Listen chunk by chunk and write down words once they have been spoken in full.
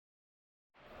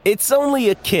It's only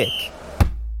a kick,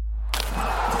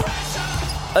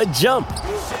 a jump,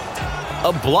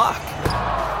 a block.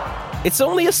 It's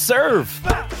only a serve.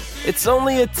 It's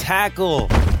only a tackle,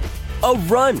 a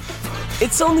run.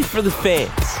 It's only for the fans.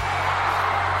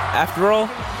 After all,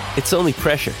 it's only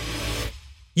pressure.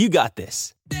 You got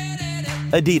this.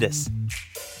 Adidas.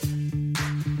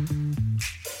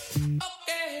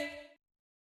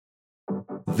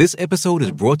 This episode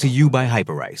is brought to you by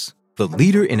Hyperice, the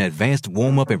leader in advanced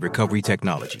warm-up and recovery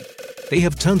technology. They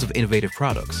have tons of innovative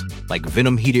products, like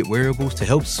Venom-heated wearables to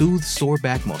help soothe sore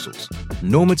back muscles,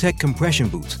 Normatec compression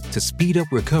boots to speed up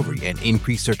recovery and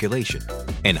increase circulation,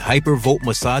 and Hypervolt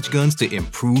massage guns to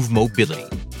improve mobility.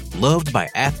 Loved by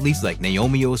athletes like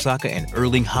Naomi Osaka and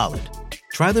Erling Haaland.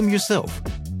 Try them yourself.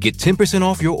 Get 10%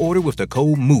 off your order with the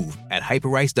code MOVE at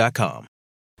Hyperice.com.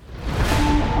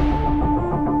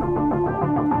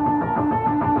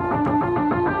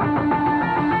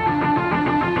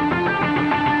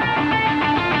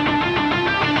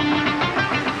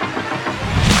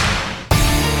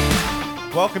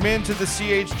 Welcome into the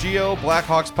CHGO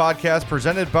Blackhawks podcast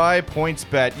presented by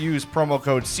PointsBet. Use promo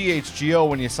code CHGO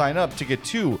when you sign up to get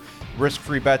 2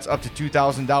 risk-free bets up to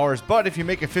 $2,000. But if you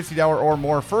make a $50 or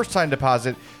more first-time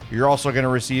deposit, you're also going to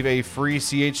receive a free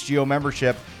CHGO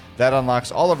membership. That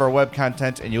unlocks all of our web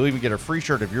content, and you'll even get a free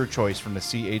shirt of your choice from the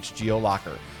CHGO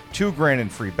locker. $2,000 in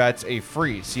free bets, a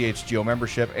free CHGO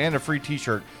membership, and a free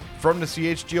t-shirt from the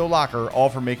CHGO locker, all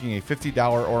for making a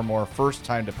 $50 or more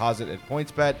first-time deposit at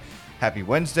PointsBet. Happy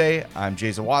Wednesday. I'm Jay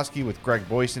Zawoski with Greg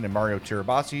Boyson and Mario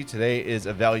Tirabassi. Today is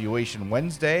Evaluation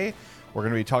Wednesday. We're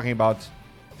going to be talking about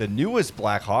the newest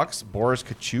Blackhawks, Boris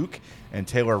Kachuk and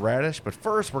Taylor Radish. But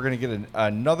first, we're going to get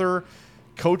another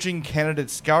coaching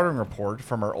candidate scouting report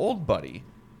from our old buddy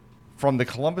from the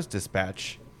Columbus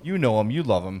Dispatch. You know him. You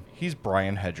love him. He's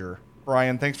Brian Hedger.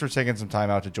 Brian, thanks for taking some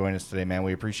time out to join us today, man.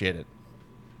 We appreciate it.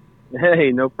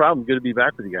 Hey, no problem. Good to be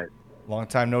back with you guys. Long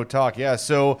time no talk. Yeah,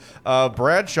 so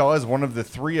Brad Shaw is one of the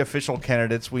 3 official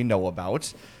candidates we know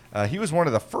about. He was one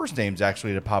of the first names,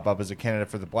 actually, to pop up as a candidate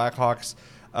for the Blackhawks.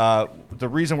 The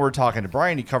reason we're talking to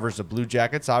Brian, he covers the Blue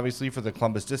Jackets, obviously, for the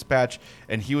Columbus Dispatch,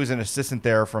 and he was an assistant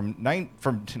there from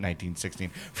 2016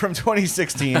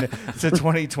 to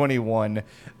 2021.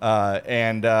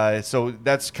 So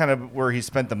that's kind of where he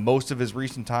spent the most of his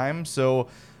recent time. So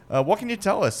what can you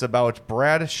tell us about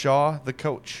Brad Shaw, the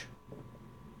coach?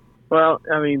 Well,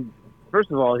 I mean,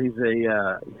 first of all, he's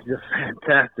a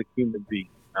fantastic human being.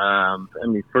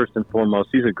 First and foremost,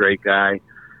 he's a great guy.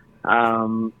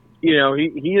 He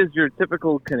is your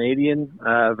typical Canadian,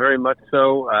 very much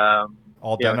so.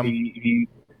 All denim?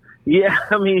 He's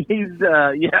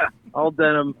all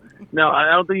denim. No,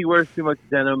 I don't think he wears too much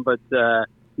denim, but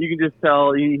you can just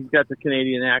tell he's got the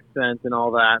Canadian accent and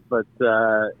all that. But,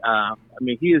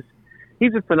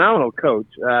 he's a phenomenal coach.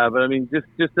 But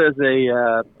just as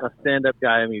a stand-up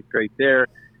guy, he's great there.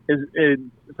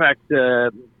 In fact,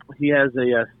 he has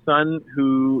a son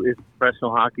who is a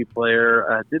professional hockey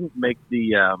player. Didn't make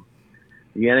the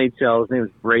NHL. His name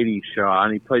is Brady Shaw,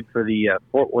 and he played for the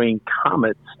Fort Wayne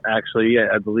Comets. Actually,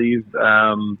 I believe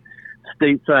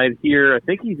stateside here. I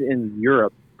think he's in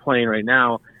Europe playing right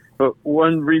now. But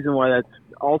one reason why that's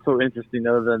also interesting,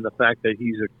 other than the fact that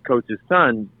he's a coach's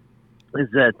son, is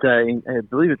that I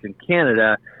believe it's in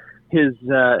Canada. His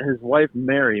wife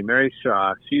Mary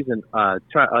Shaw, she's a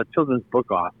children's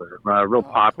book author, real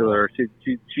popular. Cool.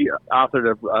 She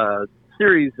authored a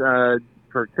series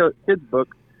for kids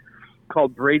book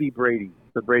called Brady,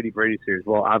 the Brady series.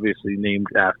 Well, obviously named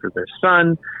after their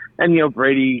son, and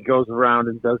Brady goes around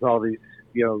and does all these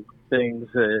things,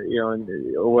 and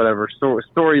whatever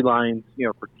storylines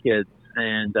for kids,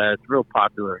 and it's real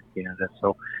popular in Canada.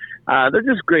 So. They're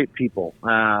just great people.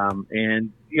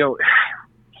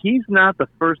 He's not the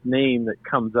first name that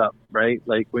comes up, right?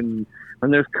 Like when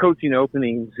there's coaching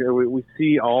openings, we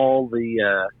see all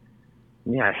the,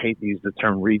 I hate to use the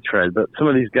term retread, but some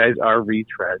of these guys are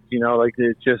retreads,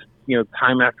 it's just,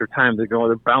 time after time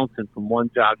they're bouncing from one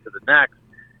job to the next.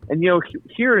 And,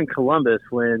 here in Columbus,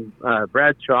 when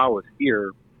Brad Shaw was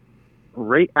here,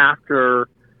 right after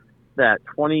that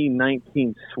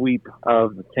 2019 sweep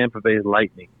of the Tampa Bay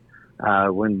Lightning,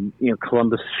 when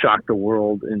Columbus shocked the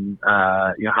world in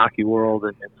hockey world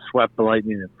and swept the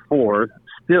Lightning in 4.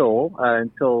 Still,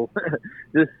 until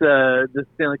this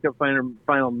Stanley Cup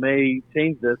final may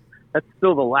change this. That's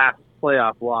still the last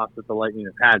playoff loss that the Lightning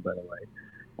have had, by the way.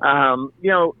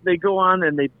 They go on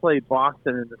and they play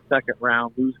Boston in the second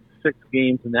round, lose 6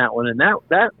 games in that one, and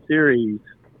that series,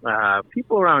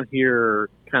 people around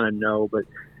here kind of know, but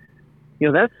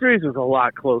that series was a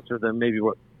lot closer than maybe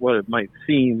what it might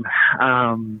seem.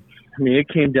 I mean, it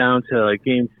came down to like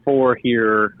game 4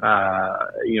 here.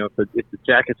 If the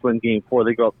Jackets win game 4,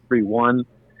 they go up 3-1,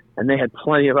 and they had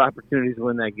plenty of opportunities to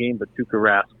win that game, but Tuukka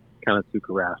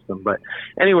Rask them. But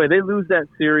anyway, they lose that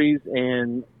series,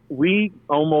 and we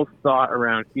almost thought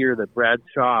around here that Brad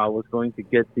Shaw was going to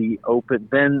get the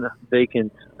then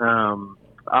vacant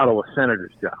Ottawa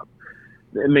Senators job.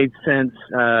 It made sense.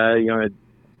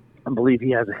 I believe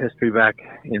he has a history back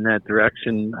in that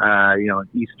direction, in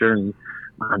Eastern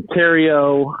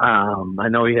Ontario. I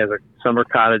know he has a summer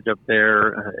cottage up there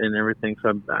and everything, so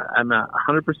I'm not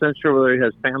 100% sure whether he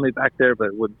has family back there, but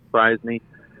it wouldn't surprise me.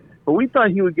 But we thought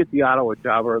he would get the Ottawa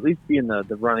job, or at least be in the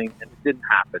running, and it didn't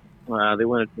happen. They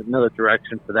went another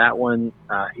direction for that one.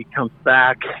 He comes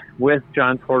back with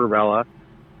John Tortorella,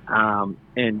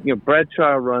 and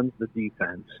Bradshaw runs the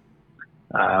defense.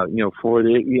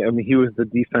 He was the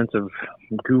defensive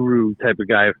guru type of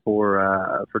guy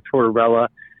for Tortorella.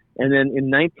 And then in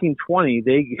 1920,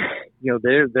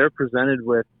 they're presented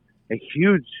with a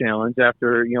huge challenge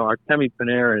after, Artemi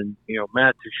Panarin,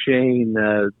 Matt Duchene,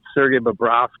 Sergei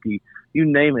Bobrovsky, you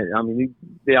name it. I mean,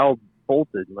 they all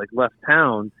bolted, left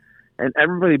town, and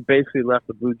everybody basically left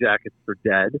the Blue Jackets for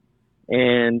dead.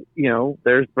 And,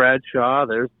 there's Brad Shaw,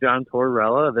 there's John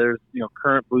Tortorella, there's,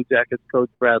 current Blue Jackets coach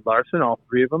Brad Larson, all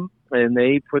three of them. And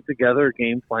they put together a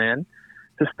game plan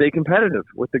to stay competitive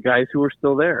with the guys who were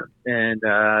still there. And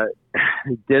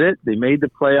they did it. They made the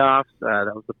playoffs.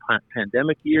 That was the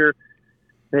pandemic year.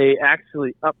 They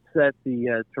actually upset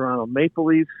the Toronto Maple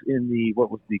Leafs in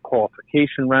what was the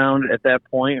qualification round at that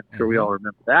point. I'm sure we all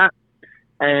remember that.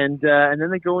 And then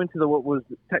they go into what was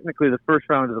technically the first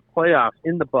round of the playoffs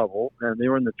in the bubble, and they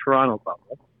were in the Toronto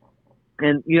bubble.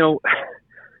 And,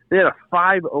 they had a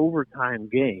 5 overtime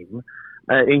game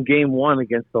in game 1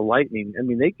 against the Lightning. I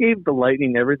mean, they gave the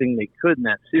Lightning everything they could in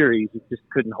that series. It just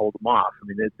couldn't hold them off. I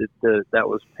mean,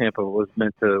 Tampa was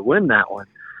meant to win that one.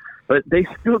 But they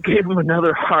still gave them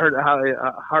another hard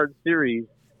series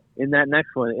in that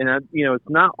next one. And, it's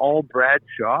not all Brad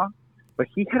Shaw, but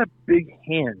he had a big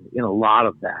hand in a lot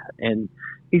of that. And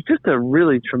he's just a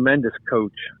really tremendous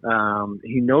coach.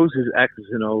 He knows his X's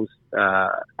and O's,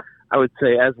 I would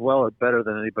say, as well or better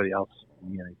than anybody else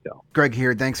in the NHL. Greg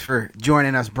here. Thanks for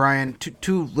joining us, Brian.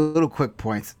 Two little quick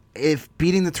points. If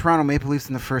beating the Toronto Maple Leafs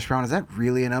in the first round, is that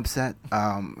really an upset?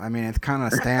 I mean, it's kind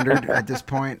of standard at this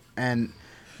point. And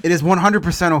it is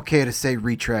 100% okay to say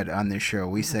retread on this show.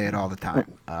 We say it all the time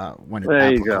when it's there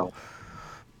applicable. You go.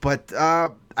 But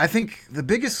I think the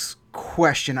biggest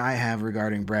question I have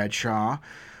regarding Brad Shaw,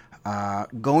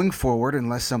 going forward,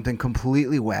 unless something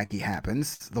completely wacky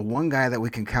happens, the one guy that we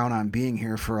can count on being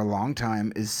here for a long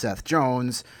time is Seth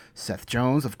Jones. Seth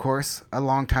Jones, of course, a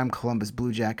longtime Columbus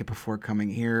Blue Jacket before coming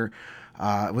here.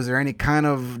 Was there any kind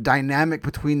of dynamic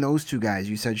between those two guys?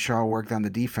 You said Shaw worked on the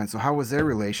defense. So how was their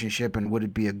relationship, and would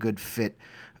it be a good fit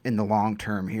in the long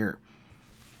term here?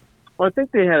 Well, I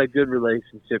think they had a good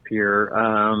relationship here.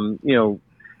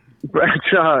 Brad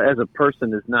Shaw as a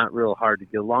person is not real hard to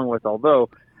get along with,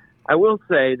 although I will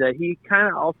say that he kind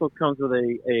of also comes with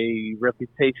a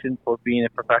reputation for being a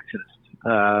perfectionist,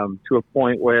 to a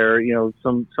point where,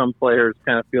 some players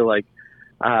kind of feel like,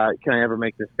 can I ever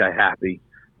make this guy happy?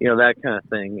 That kind of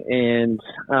thing. And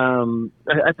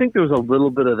I think there was a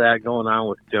little bit of that going on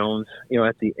with Jones,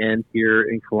 at the end here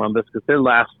in Columbus, because their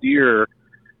last year,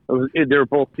 they were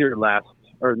both here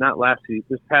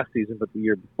this past season, but the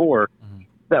year before. Mm-hmm.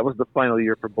 That was the final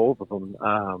year for both of them.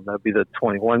 That would be the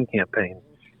 21 campaign.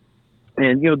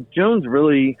 And, Jones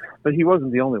really, but he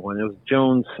wasn't the only one. It was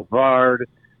Jones, Savard,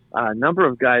 a number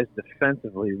of guys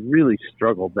defensively really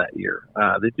struggled that year.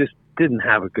 They just didn't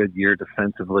have a good year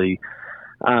defensively.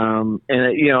 I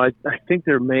think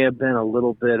there may have been a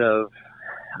little bit of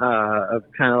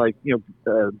kind of like,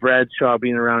 Brad Shaw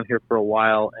being around here for a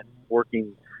while and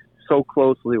working so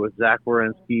closely with Zach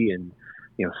Werenski and,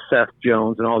 Seth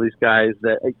Jones and all these guys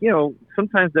that,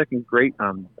 sometimes that can grate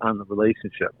on the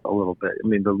relationship a little bit. I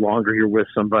mean, the longer you're with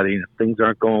somebody and if things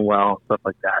aren't going well, stuff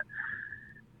like that.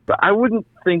 But I wouldn't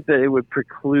think that it would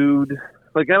preclude,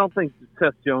 I don't think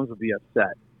Seth Jones would be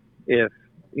upset if,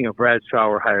 Brad Shaw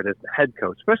were hired as the head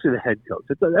coach, especially the head coach.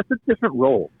 That's a different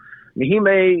role.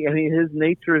 His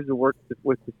nature is to work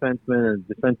with defensemen and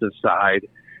the defensive side,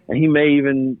 and he may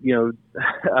even,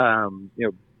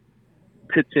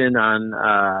 pitch in on,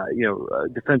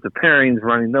 defensive pairings,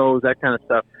 running those, that kind of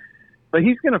stuff. But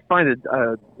he's going to find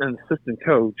an assistant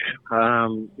coach,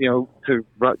 to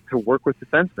work with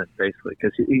defensemen, basically,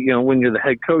 because, when you're the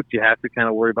head coach, you have to kind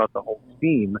of worry about the whole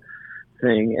team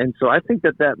thing. And so I think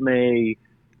that may,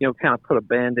 kind of put a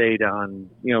Band-Aid on,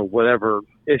 whatever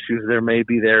issues there may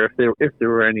be there, if there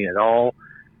were any at all.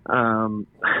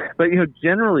 But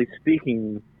generally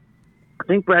speaking, I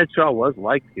think Bradshaw was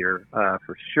liked here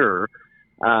for sure,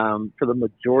 for the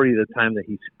majority of the time that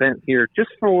he spent here, just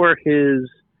for his.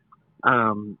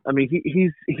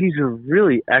 He's a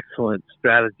really excellent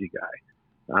strategy guy.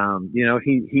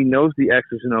 He knows the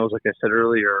X's and O's, like I said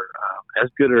earlier, as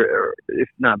good or if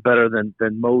not better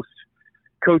than most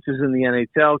coaches in the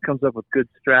NHL. Comes up with good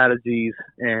strategies,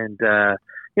 and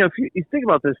if you think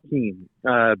about this team,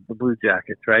 the Blue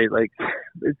Jackets, right? Like,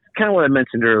 it's kind of what I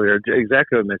mentioned earlier,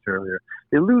 exactly what I mentioned earlier.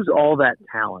 They lose all that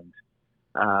talent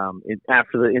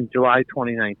in July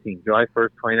 2019, July 1st,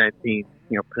 2019.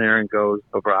 Panarin goes,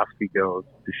 Bobrovsky goes,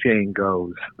 Duchesne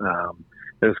goes.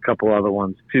 There's a couple other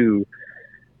ones too.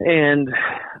 And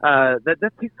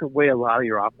that takes away a lot of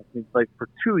your offense. Like, for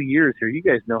 2 years here, you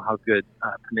guys know how good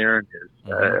Panarin is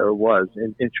or was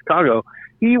in Chicago.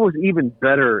 He was even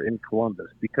better in Columbus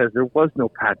because there was no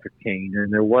Patrick Kane,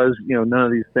 and there was none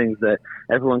of these things that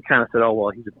everyone kind of said, oh well,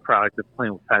 he's a product of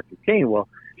playing with Patrick Kane. Well,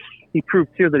 he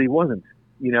proved here that he wasn't.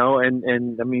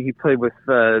 And I mean, he played with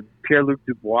Pierre-Luc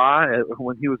Dubois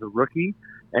when he was a rookie,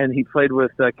 and he played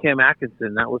with Cam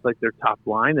Atkinson. That was like their top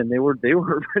line, and they were getting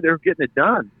it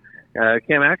done.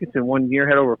 Cam Atkinson 1 year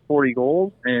had over 40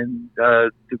 goals, and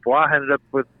Dubois ended up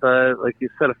with, like you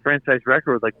said, a franchise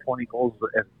record with like 20 goals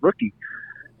as a rookie.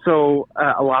 So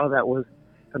a lot of that was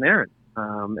Panarin.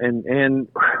 And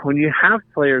when you have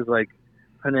players like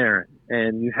Panarin,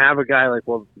 and you have a guy like,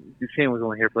 well, Duchesne was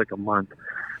only here for like a month,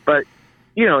 but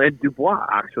and Dubois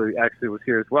actually was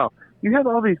here as well. You have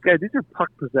all these guys. These are puck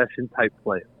possession type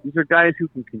players. These are guys who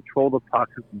can control the puck,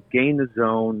 who can gain the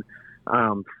zone,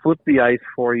 flip the ice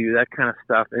for you, that kind of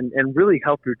stuff, and really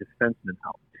help your defensemen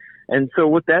out. And so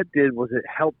what that did was it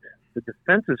helped the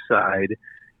defensive side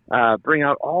bring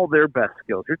out all their best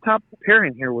skills. Your top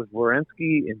pairing here was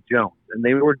Werenski and Jones, and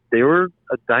they were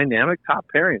a dynamic top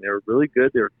pairing. They were really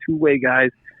good. They were two-way guys.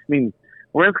 I mean,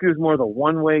 Werenski was more the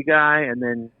one-way guy, and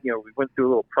then we went through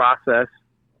a little process.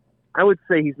 I would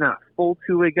say he's not a full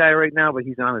two-way guy right now, but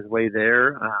he's on his way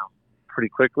there pretty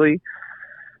quickly,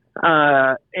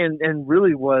 and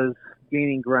really was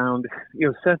gaining ground.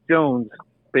 Seth Jones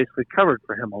basically covered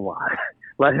for him a lot.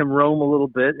 Let him roam a little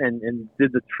bit and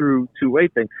did the true two-way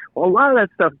thing. Well, a lot of that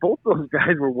stuff, both those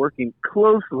guys were working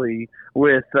closely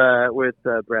with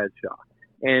Bradshaw,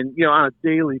 and on a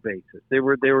daily basis, they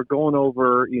were going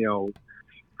over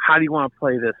how do you want to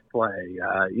play this play?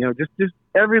 Just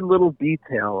every little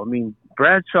detail. I mean,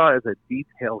 Bradshaw is a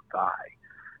detailed guy,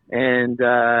 and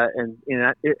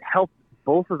it helped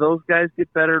both of those guys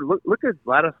get better. Look at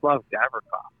Vladislav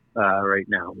Gavrikov right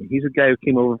now. I mean, he's a guy who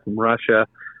came over from Russia.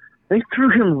 They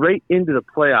threw him right into the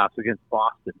playoffs against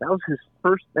Boston. That was his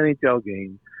first NHL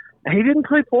game, and he didn't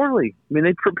play poorly. I mean,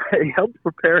 they helped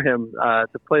prepare him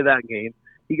to play that game.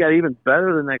 He got even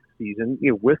better the next season,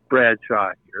 with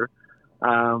Bradshaw here.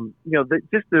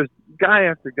 There's guy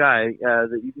after guy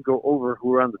that you can go over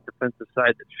who are on the defensive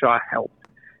side that Shaw helped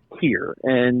here,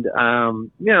 and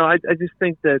I just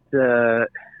think that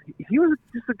he was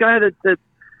just a guy that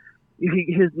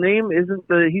his name isn't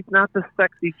he's not the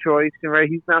sexy choice, right?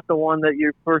 He's not the one that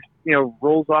your first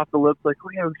rolls off the lips like, oh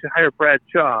yeah, we should hire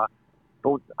Bradshaw.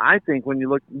 But I think when you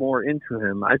look more into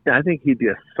him, I think he'd be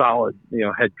a solid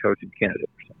head coaching candidate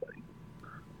for somebody.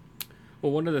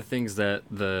 Well, one of the things that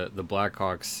the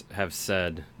Blackhawks have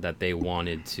said that they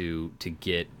wanted to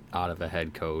get out of a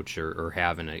head coach or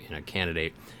have in a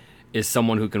candidate is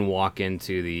someone who can walk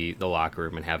into the locker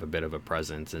room and have a bit of a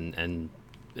presence. And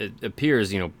it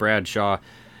appears, Bradshaw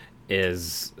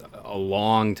is a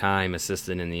long-time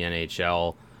assistant in the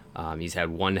NHL. He's had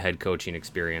one head coaching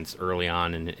experience early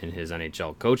on in his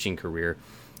NHL coaching career.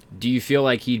 Do you feel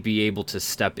like he'd be able to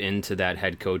step into that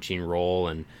head coaching role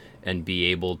and be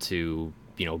able to,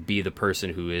 be the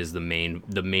person who is the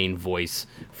main voice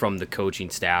from the coaching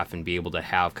staff and be able to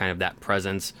have kind of that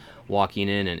presence walking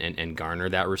in and garner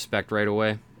that respect right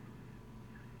away?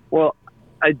 Well,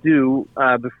 I do.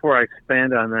 Before I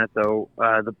expand on that, though,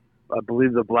 I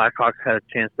believe the Blackhawks had a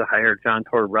chance to hire John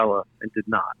Tortorella and did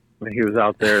not. I mean, he was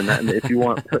out there, and if you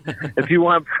want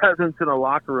presence in a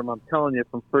locker room, I'm telling you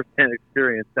from firsthand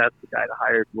experience, that's the guy to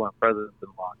hire if you want presence in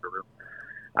the locker room.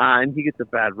 And he gets a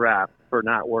bad rap for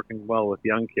not working well with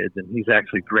young kids, and he's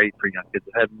actually great for young kids.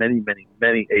 I've had many, many,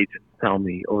 many agents tell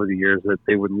me over the years that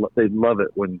they'd love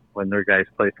it when their guys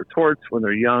play for Torts when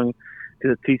they're young,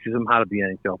 because it teaches them how to be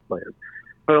NHL players.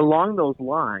 But along those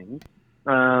lines,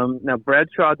 now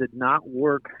Bradshaw did not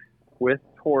work with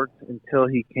Torts until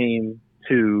he came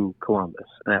to Columbus,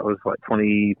 and that was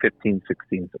 2015,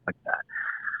 16, something like that.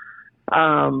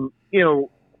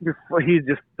 before, he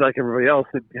just like everybody else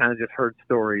had kind of just heard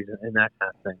stories and that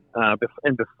kind of thing.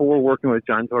 And before working with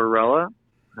John Tortorella,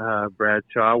 Brad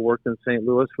Shaw worked in St.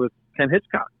 Louis with Ken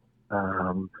Hitchcock.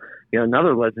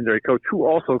 Another legendary coach who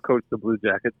also coached the Blue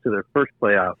Jackets to their first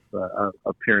playoff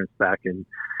appearance back in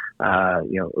 08,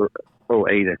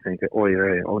 I think,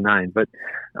 or 09. But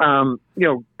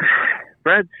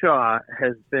Brad Shaw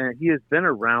has been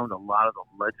around a lot of the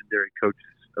legendary coaches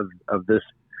of this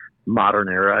modern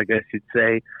era, I guess you'd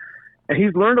say, and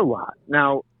he's learned a lot.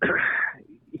 Now,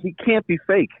 he can't be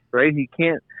fake, right? He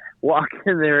can't walk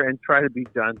in there and try to be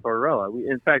John Tortorella.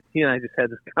 In fact, he and I just had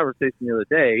this conversation the other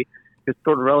day because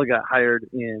Tortorella got hired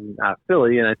in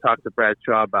Philly, and I talked to Brad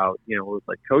Shaw about, it was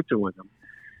like coaching with him.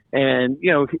 And,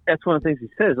 that's one of the things he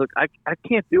says, look, I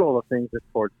can't do all the things that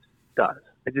Torts does.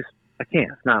 I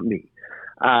can't. It's not me.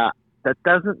 That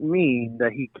doesn't mean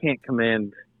that he can't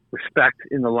command respect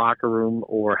in the locker room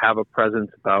or have a presence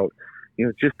about,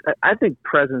 I think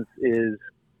presence is,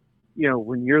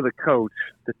 when you're the coach,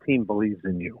 the team believes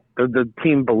in you. The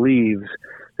team believes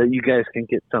that you guys can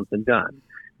get something done.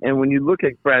 And when you look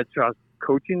at Brad Shaw's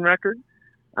coaching record,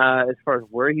 as far as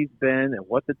where he's been and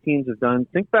what the teams have done,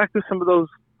 think back to some of those,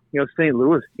 St.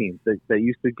 Louis teams that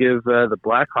used to give the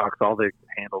Blackhawks all they could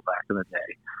handle back in the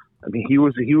day. I mean, he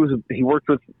worked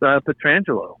with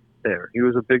Pietrangelo there. He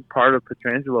was a big part of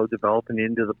Pietrangelo developing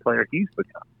into the player he's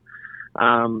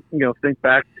become. Think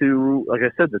back to, like I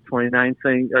said, the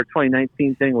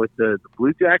 2019 thing with the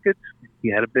Blue Jackets. He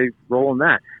had a big role in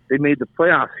that. They made the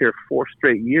playoffs here 4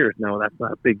 straight years. Now, that's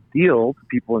not a big deal to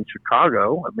people in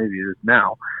Chicago. Maybe it is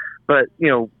now. But,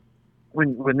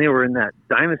 when they were in that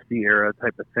dynasty era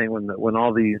type of thing, when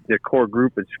all their core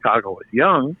group in Chicago was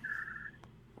young,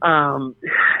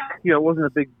 it wasn't a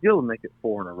big deal to make it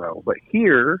 4 in a row. But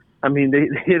here, I mean, they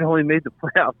had only made the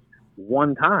playoffs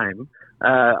one time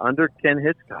under Ken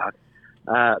Hitchcock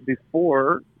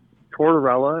before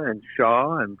Tortorella and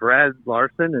Shaw and Brad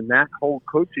Larson and that whole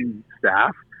coaching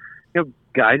staff,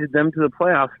 guided them to the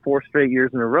playoffs 4 straight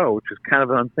years in a row, which was kind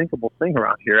of an unthinkable thing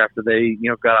around here after they,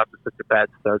 got off to such a bad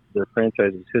start to their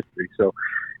franchise's history. So,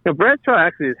 Brad Shaw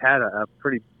actually has had a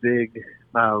pretty big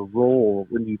role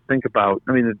when you think about.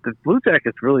 I mean, the Blue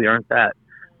Jackets really aren't that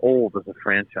old as a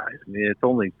franchise. I mean, it's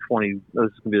only 20. This is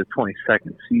going to be the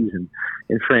 22nd season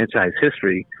in franchise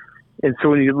history, and so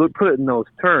when you put it in those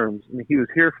terms, I mean, he was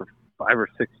here for 5 or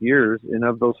 6 years, and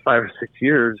of those 5 or 6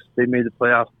 years, they made the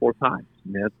playoffs 4 times.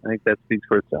 I think that speaks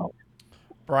for itself.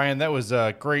 Brian, that was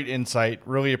a great insight.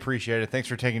 Really appreciate it. Thanks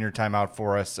for taking your time out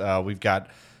for us. We've got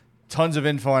tons of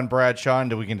info on Brad Shaw,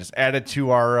 and we can just add it to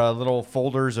our little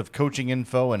folders of coaching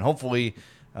info, and hopefully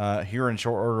here in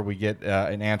short order we get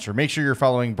an answer. Make sure you're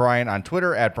following Brian on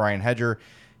Twitter at Brian Hedger.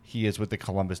 He is with the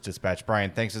Columbus Dispatch. Brian,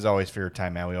 thanks as always for your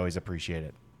time, man. We always appreciate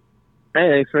it. Hey,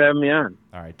 thanks for having me on.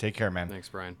 All right, take care, man. Thanks,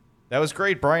 Brian. That was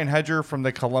great. Brian Hedger from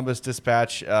the Columbus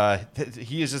Dispatch.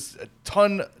 He is just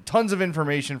tons of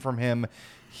information from him.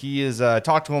 He is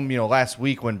talked to him, last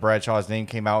week when Brad Shaw's name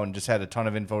came out, and just had a ton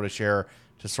of info to share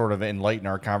to sort of enlighten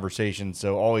our conversation.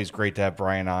 So always great to have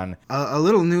Brian on. A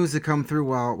little news to come through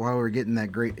while we're getting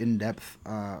that great in-depth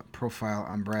profile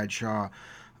on Brad Shaw.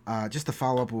 Just to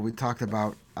follow up what we talked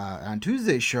about on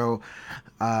Tuesday's show,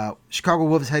 Chicago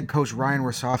Wolves head coach Ryan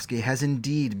Warsofsky has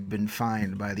indeed been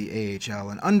fined by the AHL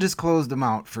an undisclosed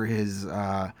amount for his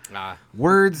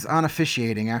words on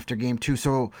officiating after Game 2.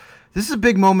 So this is a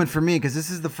big moment for me because this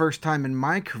is the first time in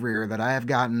my career that I have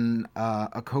gotten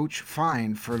a coach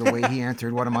fined for the way he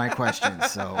answered one of my questions.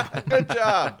 So good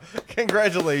job.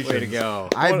 Congratulations. Way to go.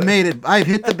 I've made it. I've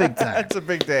hit the big time. That's a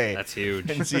big day. That's huge.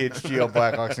 In CHGO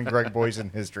Blackhawks and Greg Boysen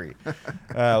history.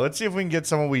 Let's see if we can get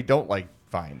someone we don't like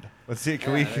fined. Let's see.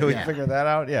 Can we figure that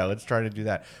out? Yeah, let's try to do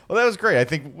that. Well, that was great. I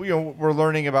think we're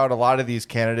learning about a lot of these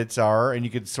candidates are, and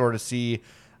you could sort of see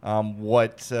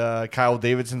what Kyle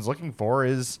Davidson's looking for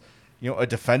is a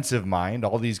defensive mind.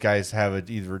 All these guys have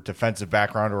either a defensive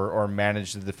background or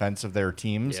manage the defense of their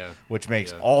teams, which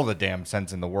makes all the damn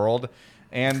sense in the world.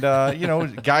 And,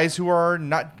 guys who are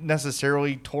not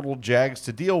necessarily total jags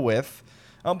to deal with,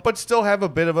 but still have a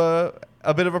bit of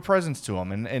a presence to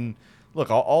them. And look,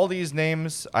 all these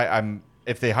names, I'm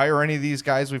if they hire any of these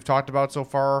guys we've talked about so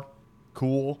far,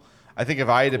 cool. I think if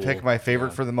I had to pick my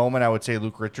favorite for the moment, I would say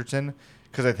Luke Richardson,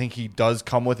 because I think he does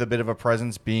come with a bit of a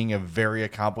presence, being a very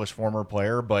accomplished former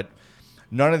player. But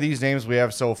none of these names we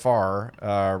have so far,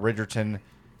 Richardson,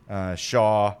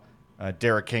 Shaw,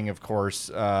 Derek King, of course,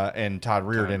 and Todd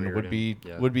Reardon would be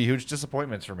huge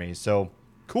disappointments for me. So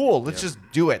cool, let's just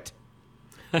do it.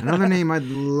 Another name I'd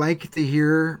like to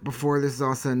hear before this is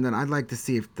all said and done, I'd like to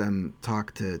see if them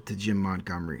talk to Jim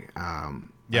Montgomery.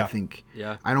 I think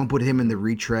I don't put him in the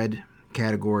retread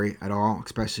category at all,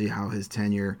 especially how his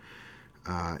tenure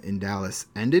in Dallas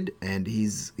ended. And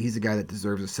he's a guy that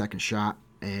deserves a second shot.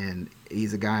 And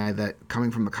he's a guy that,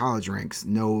 coming from the college ranks,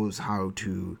 knows how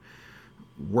to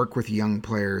work with young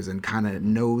players and kind of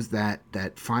knows that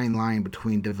fine line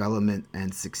between development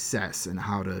and success and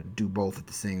how to do both at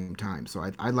the same time. So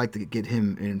I'd like to get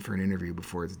him in for an interview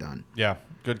before it's done. Yeah,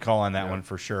 good call on that one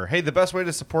for sure. Hey, the best way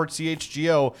to support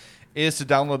CHGO is to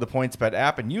download the PointsBet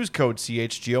app and use code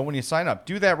CHGO when you sign up.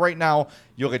 Do that right now.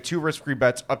 You'll get 2 risk-free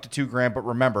bets up to $2,000. But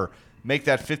remember, make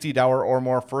that $50 or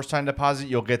more first-time deposit.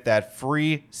 You'll get that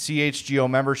free CHGO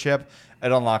membership.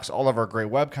 It unlocks all of our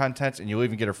great web content, and you'll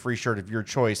even get a free shirt of your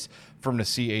choice from the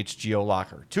CHGO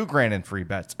locker. $2,000 in free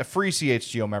bets, a free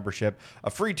CHGO membership, a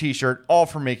free t-shirt, all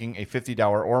for making a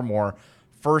 $50 or more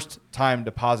first-time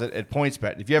deposit at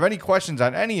PointsBet. If you have any questions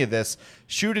on any of this,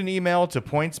 shoot an email to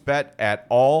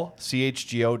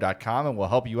pointsbet@allchgo.com, and we'll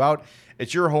help you out.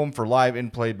 It's your home for live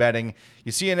in-play betting.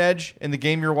 You see an edge in the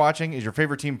game you're watching? Is your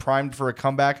favorite team primed for a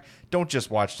comeback? Don't just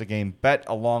watch the game. Bet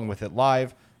along with it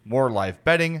live. More live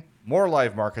betting, more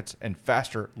live markets, and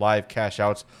faster live cash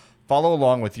outs. Follow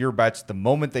along with your bets the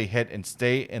moment they hit and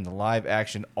stay in the live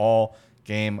action all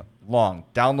game long.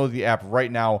 Download the app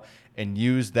right now and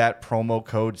use that promo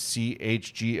code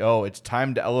CHGO. It's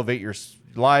time to elevate your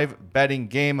live betting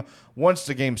game. Once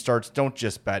the game starts, don't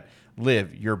just bet.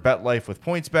 Live your bet life with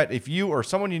PointsBet. If you or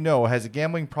someone you know has a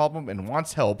gambling problem and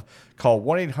wants help, call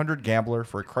 1-800-GAMBLER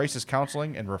for crisis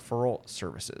counseling and referral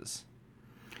services.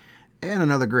 And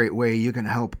another great way you can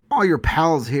help all your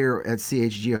pals here at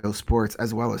CHGO Sports,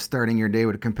 as well as starting your day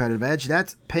with a competitive edge,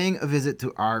 that's paying a visit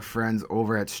to our friends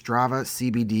over at Strava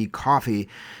CBD Coffee.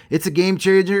 It's a game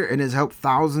changer and has helped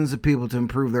thousands of people to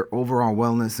improve their overall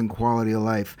wellness and quality of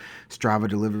life. Strava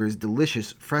delivers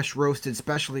delicious, fresh roasted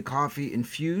specialty coffee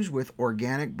infused with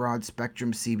organic broad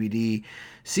spectrum CBD.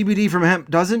 CBD from hemp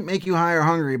doesn't make you high or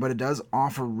hungry, but it does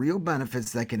offer real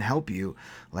benefits that can help you,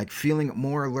 like feeling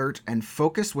more alert and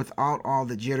focused without all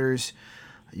the jitters.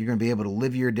 You're going to be able to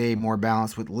live your day more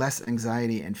balanced with less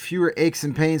anxiety and fewer aches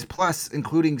and pains. Plus,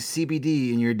 including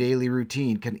CBD in your daily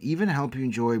routine can even help you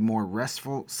enjoy more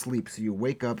restful sleep so you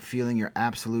wake up feeling your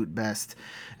absolute best.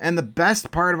 And the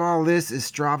best part of all this is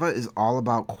Strava is all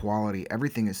about quality.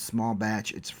 Everything is small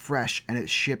batch, it's fresh, and it's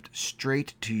shipped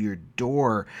straight to your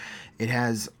door.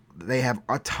 They have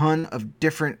a ton of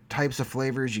different types of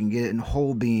flavors. You can get it in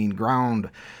whole bean, ground,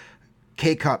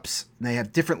 K-cups. They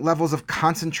have different levels of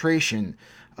concentration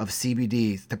of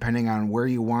CBD depending on where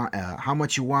you want, how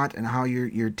much you want, and how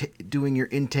you're doing your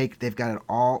intake. They've got it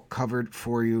all covered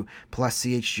for you. Plus,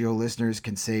 CHGO listeners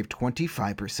can save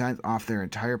 25% off their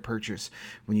entire purchase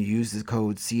when you use the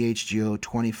code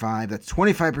CHGO25. That's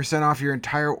 25% off your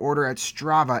entire order at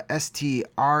Strava,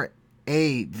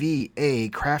 STRAVA,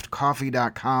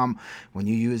 craftcoffee.com, when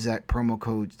you use that promo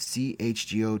code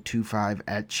CHGO25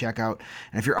 at checkout.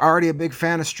 And if you're already a big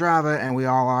fan of Strava, and we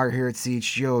all are here at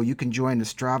CHGO, you can join the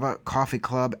Strava Coffee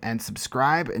Club and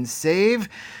subscribe and save.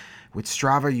 With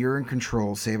Strava, you're in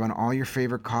control. Save on all your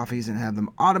favorite coffees and have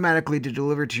them automatically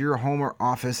delivered to your home or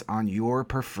office on your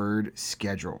preferred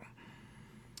schedule.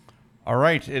 All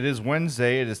right, it is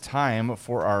Wednesday. It is time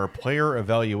for our player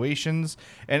evaluations.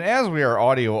 And as we are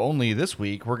audio only this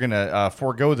week, we're going to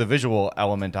forego the visual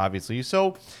element, obviously.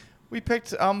 So we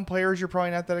picked players you're probably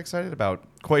not that excited about,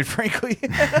 quite frankly.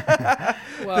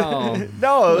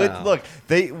 Look,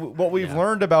 what we've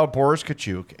learned about Boris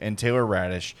Kachuk and Taylor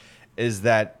Radish is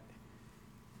that,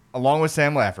 along with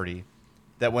Sam Lafferty,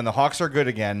 that when the Hawks are good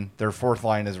again, their fourth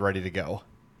line is ready to go.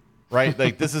 Right,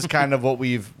 like this is kind of what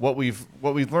we've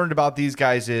learned about these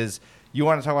guys is you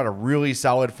want to talk about a really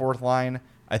solid fourth line.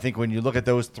 I think when you look at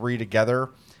those three together,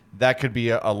 that could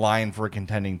be a line for a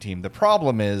contending team. The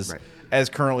problem is, as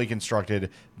currently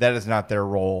constructed, that is not their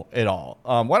role at all.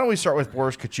 Why don't we start with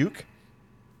Boris Kachuk?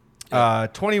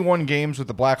 21 games with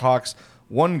the Blackhawks,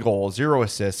 1 goal, 0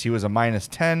 assists. He was a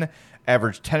 -10,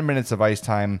 averaged 10 minutes of ice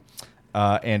time,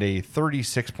 and a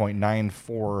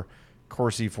 36.94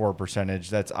 Corsi for percentage.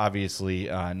 That's obviously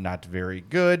not very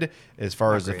good as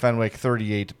far as the Fenwick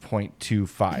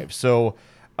 38.25. So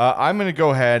I'm going to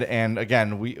go ahead and,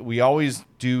 again, we always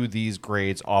do these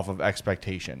grades off of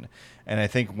expectation. And I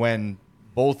think when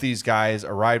both these guys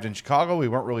arrived in Chicago, we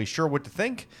weren't really sure what to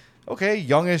think. Okay,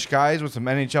 youngish guys with some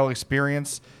NHL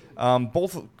experience.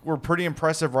 Both were pretty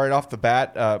impressive right off the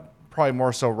bat. Probably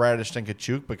more so Radish than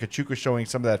Kachuk, but Kachuk was showing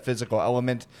some of that physical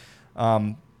element.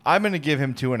 I'm going to give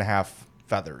him 2.5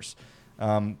 feathers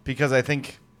because I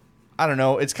think, I don't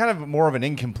know, it's kind of more of an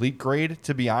incomplete grade,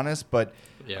 to be honest, but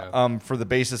for the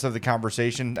basis of the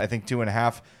conversation, I think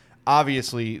 2.5.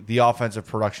 Obviously, the offensive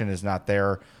production is not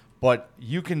there, But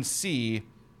you can see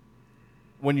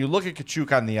when you look at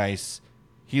Kachuk on the ice,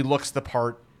 he looks the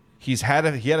part. He had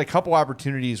a couple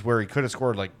opportunities where he could have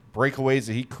scored, like breakaways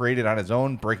that he created on his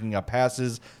own, breaking up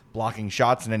passes, blocking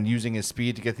shots, and then using his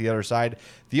speed to get to the other side.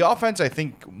 The offense, I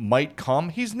think, might come.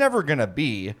 He's never going to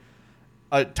be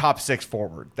a top 6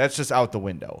 forward. That's just out the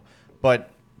window.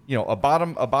 But a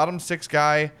bottom 6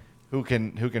 guy who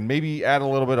can maybe add a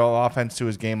little bit of offense to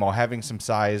his game while having some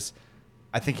size.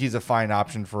 I think he's a fine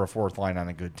option for a fourth line on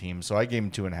a good team. So I gave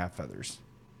him 2.5 feathers.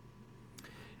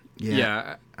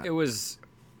 Yeah, it was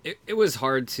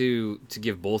hard to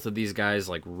give both of these guys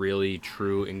like really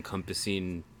true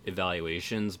encompassing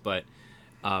evaluations, but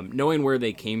knowing where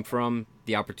they came from,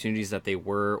 the opportunities that they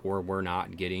were or were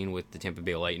not getting with the Tampa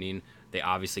Bay Lightning, they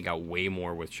obviously got way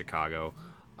more with Chicago.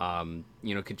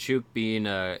 Kachuk being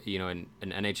an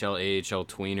NHL AHL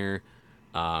tweener,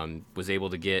 was able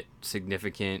to get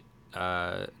significant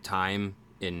time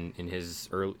in his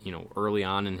early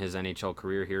on in his NHL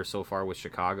career here so far with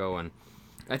Chicago, and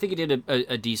I think he did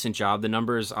a decent job. The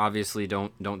numbers obviously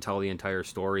don't tell the entire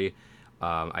story.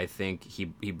 I think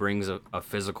he brings a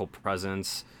physical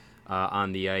presence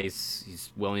on the ice.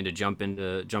 He's willing to jump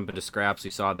into scraps. We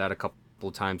saw that a couple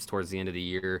of times towards the end of the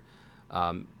year.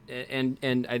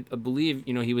 And I believe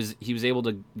he was able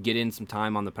to get in some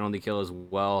time on the penalty kill as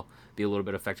well, be a little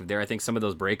bit effective there. I think some of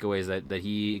those breakaways that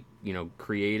he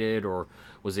created or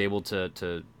was able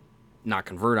to not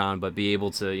convert on, but be able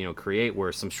to create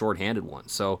were some shorthanded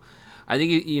ones. So I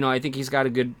think he's got a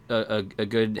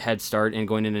good head start in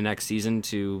going into next season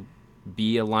to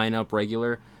be a lineup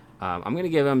regular. I'm going to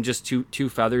give him just two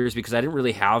feathers because I didn't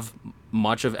really have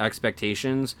much of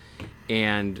expectations,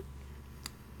 and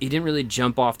he didn't really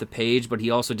jump off the page, but he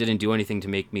also didn't do anything to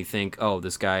make me think, oh,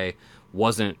 this guy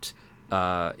wasn't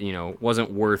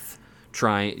worth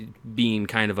trying, being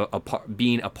kind of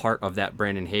being a part of that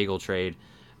Brandon Hagel trade.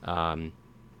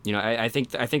 I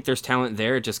think there's talent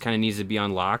there. It just kind of needs to be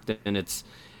unlocked, and it's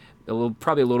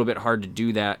probably a little bit hard to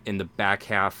do that in the back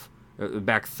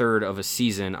third of a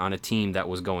season on a team that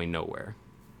was going nowhere.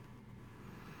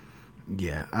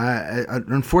 Yeah,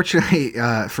 unfortunately,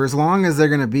 for as long as they're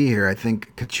going to be here, I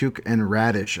think Kachuk and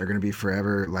Radish are going to be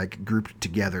forever like grouped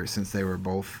together since they were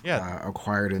both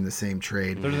acquired in the same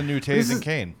trade. They're the new Taves and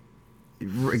Kane.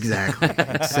 Exactly.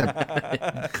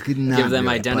 Except could not give them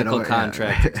do it, identical but,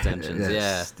 contract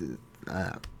extensions.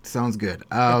 Sounds good.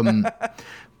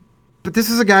 But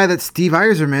this is a guy that Steve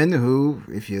Yzerman, who,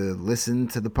 if you listen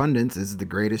to the pundits, is the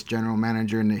greatest general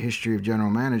manager in the history of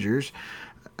general managers.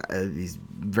 He's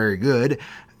very good.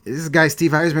 This is a guy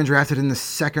Steve Yzerman drafted in the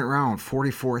second round,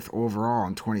 44th overall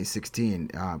in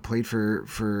 2016. Played for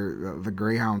the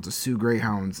Greyhounds, the Sioux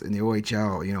Greyhounds in the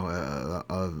OHL,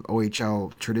 a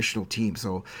OHL traditional team.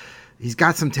 So he's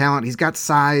got some talent. He's got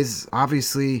size.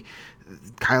 Obviously,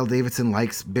 Kyle Davidson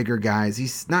likes bigger guys.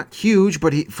 He's not huge,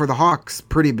 but for the Hawks,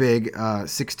 pretty big.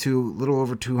 6'2", little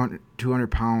over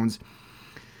 200 pounds.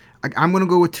 I'm going to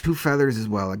go with 2 feathers as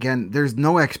well. Again, there's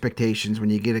no expectations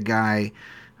when you get a guy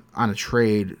on a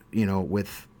trade,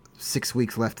 with 6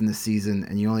 weeks left in the season,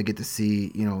 and you only get to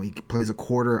see, he plays a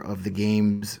quarter of the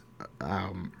games.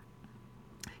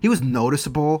 He was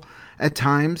noticeable at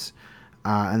times,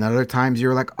 and other times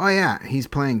you're like, oh yeah, he's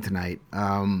playing tonight.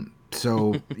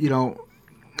 So,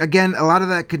 again, a lot of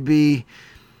that could be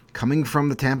coming from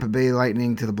the Tampa Bay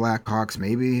Lightning to the Blackhawks.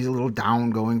 Maybe he's a little down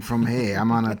going from, hey, I'm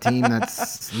on a team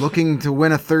that's looking to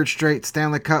win a third straight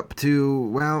Stanley Cup to,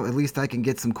 well, at least I can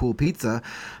get some cool pizza.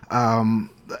 And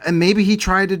maybe he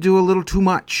tried to do a little too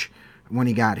much when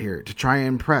he got here to try and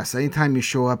impress. Anytime you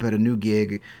show up at a new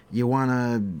gig, you want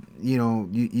to,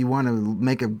 you want to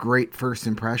make a great first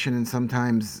impression, and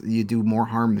sometimes you do more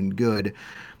harm than good.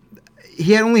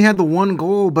 He had only had the one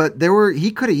goal, but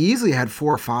he could have easily had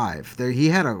 4 or 5. He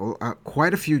had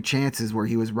quite a few chances where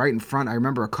he was right in front. I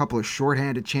remember a couple of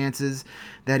shorthanded chances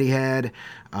that he had,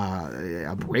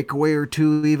 a breakaway or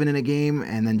 2 even in a game,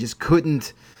 and then just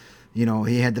couldn't.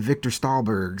 He had the Victor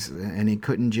Stahlbergs, and he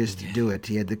couldn't just do it.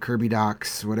 He had the Kirby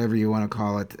Docs, whatever you want to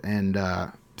call it, and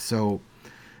so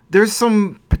there's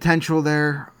some potential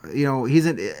there.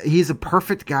 He's a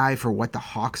perfect guy for what the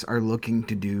Hawks are looking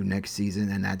to do next season,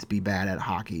 and that's be bad at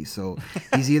hockey. So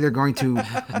he's either going to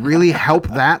really help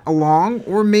that along,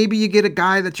 or maybe you get a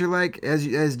guy that you're like,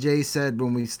 as Jay said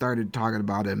when we started talking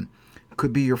about him,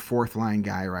 could be your 4th line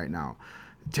guy right now.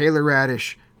 Taylor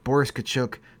Radish, Boris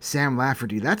Kachuk, Sam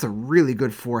Lafferty. That's a really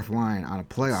good 4th line on a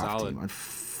playoff team.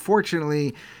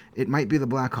 Unfortunately, it might be the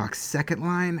Blackhawks' 2nd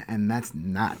line, and that's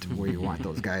not where you want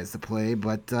those guys to play.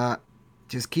 But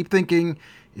just keep thinking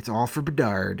it's all for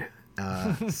Bedard.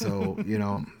 So,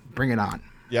 bring it on.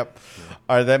 Yep.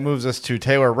 All right, that moves us to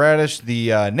Taylor Radish,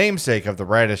 the namesake of the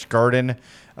Radish Garden.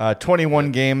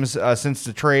 21 games since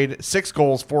the trade, 6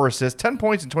 goals, 4 assists, 10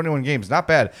 points in 21 games. Not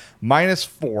bad.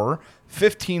 -4,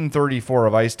 15:34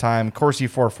 of ice time. Corsi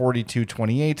for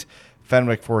 42-28,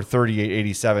 Fenwick for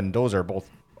 38-87. Those are both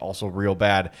also real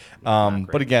bad.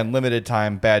 But again, limited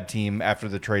time, bad team after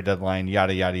the trade deadline,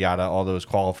 yada, yada, yada, all those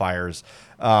qualifiers.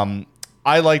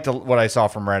 I liked what I saw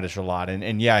from Radish a lot.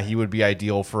 And yeah, he would be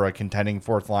ideal for a contending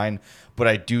fourth line, but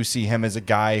I do see him as a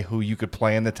guy who you could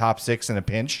play in the top 6 in a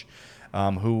pinch,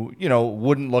 who,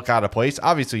 wouldn't look out of place.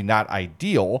 Obviously not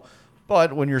ideal,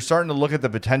 but when you're starting to look at the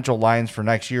potential lines for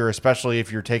next year, especially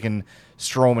if you're taking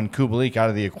Strome and Kubalik out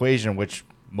of the equation, which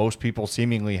most people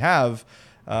seemingly have,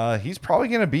 he's probably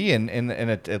going to be in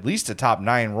at least a top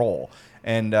 9 role.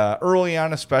 And early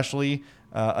on especially,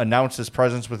 announced his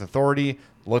presence with authority,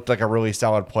 looked like a really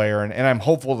solid player, and I'm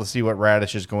hopeful to see what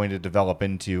Radish is going to develop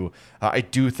into. I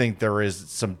do think there is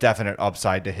some definite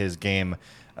upside to his game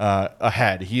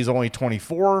ahead. He's only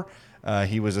 24.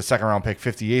 He was a second-round pick,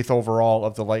 58th overall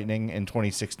of the Lightning in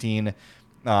 2016.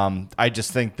 I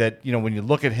just think that, when you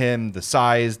look at him, the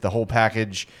size, the whole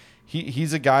package,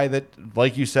 he's a guy that,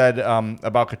 like you said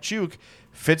about Kachuk,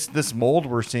 fits this mold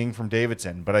we're seeing from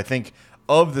Davidson. But I think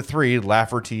of the three,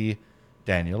 Lafferty,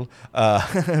 Daniel,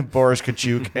 Boris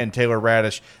Kachuk, and Taylor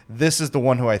Radish, this is the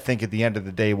one who I think at the end of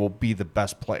the day will be the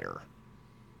best player.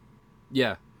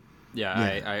 Yeah.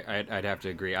 I'd have to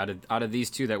agree. Out of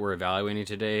these two that we're evaluating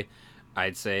today,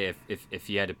 I'd say if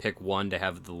you had to pick one to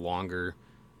have the longer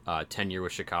tenure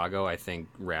with Chicago, I think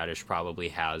Radish probably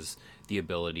has the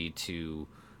ability to,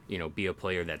 be a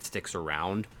player that sticks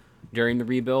around during the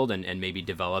rebuild and maybe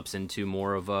develops into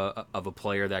more of a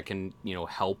player that can,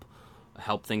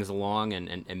 help things along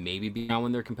and maybe be around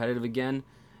when they're competitive again.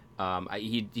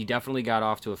 He definitely got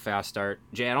off to a fast start.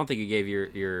 Jay, I don't think you gave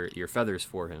your feathers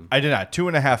for him. I did not.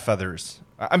 2.5 feathers.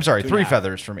 I'm sorry, 3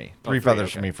 feathers for me. Three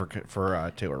feathers for me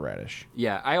for Taylor Radish.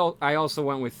 Yeah, I also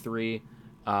went with 3.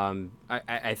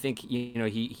 I think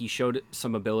he showed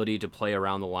some ability to play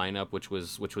around the lineup, which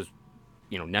was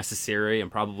necessary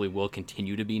and probably will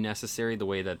continue to be necessary the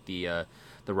way that the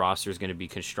roster is going to be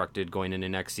constructed going into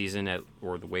next season,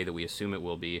 or the way that we assume it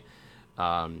will be.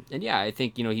 And yeah, I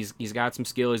think he's got some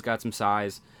skill, he's got some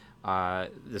size.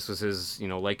 This was his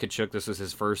like Kachuk, this was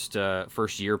his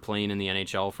first year playing in the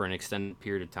NHL for an extended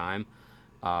period of time.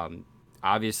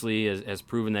 Obviously has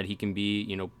proven that he can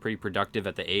be pretty productive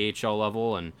at the AHL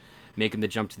level, and making the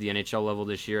jump to the NHL level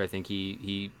this year, I think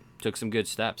he took some good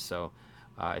steps. So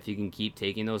if he can keep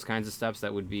taking those kinds of steps,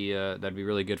 that'd be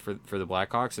really good for the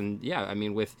Blackhawks. And yeah, I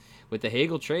mean with the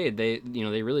Hagel trade, they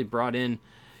really brought in,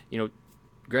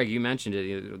 Greg, you mentioned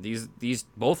it. These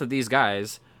both of these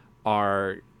guys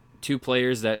are 2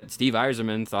 players that Steve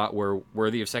Yzerman thought were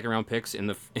worthy of second-round picks in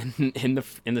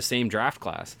the same draft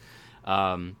class.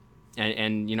 And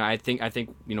I think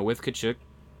with Kachuk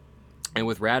and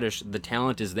with Radish, the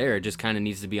talent is there. It just kind of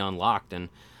needs to be unlocked, and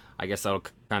I guess that'll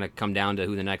kind of come down to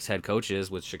who the next head coach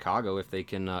is with Chicago, if they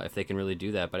can really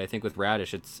do that. But I think with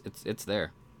Radish, it's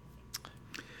there.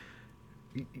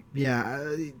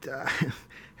 Yeah.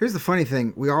 Here's the funny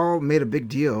thing. We all made a big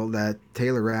deal that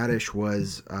Taylor Radish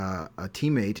was a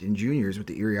teammate in juniors with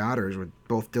the Erie Otters with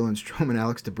both Dylan Strome and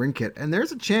Alex DeBrincat. And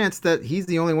there's a chance that he's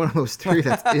the only one of those 3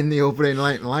 that's in the opening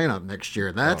night lineup next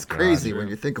year. That's crazy when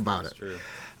you think about it. True.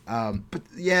 But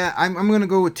yeah, I'm going to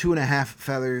go with 2.5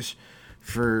 feathers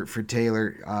for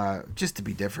Taylor, just to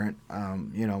be different.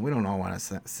 We don't all want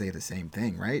to say the same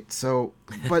thing, right? So,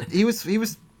 but he was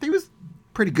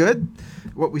pretty good,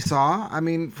 what we saw. I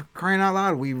mean, for crying out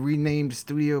loud, we renamed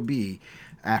Studio B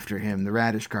after him, the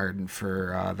Radish Garden,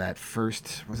 for that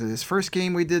first, was it his first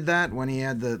game we did that, when he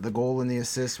had the goal and the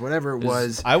assist, whatever it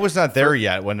was. I was not there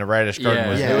yet when the Radish Garden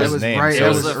was named. Right, so it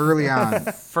was early on.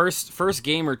 First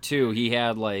game or 2, he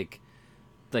had like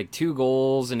 2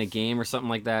 goals in a game or something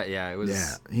like that. Yeah, it was.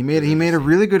 Yeah, he made a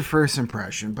really good first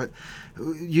impression, but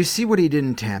you see what he did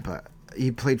in Tampa.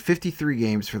 He played 53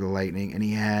 games for the Lightning, and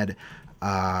he had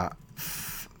 5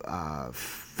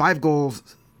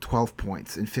 goals, 12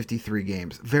 points in 53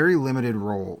 games. Very limited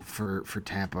role for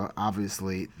Tampa.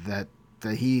 Obviously, that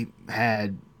he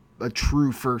had a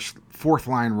true fourth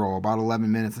line role, about 11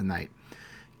 minutes a night.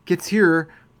 Gets here,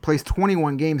 plays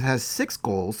 21 games, has 6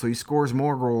 goals, so he scores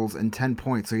more goals and 10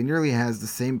 points. So he nearly has the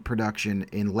same production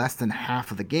in less than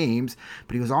half of the games,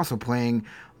 but he was also playing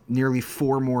nearly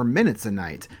 4 more minutes a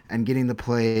night and getting to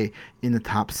play in the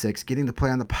top 6, getting to play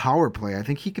on the power play. I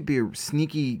think he could be a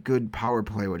sneaky good power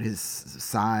play with his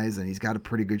size, and he's got a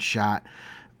pretty good shot.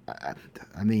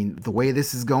 I mean, the way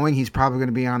this is going, he's probably going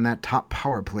to be on that top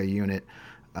power play unit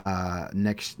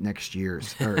next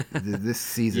year's or this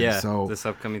season. Yeah, so this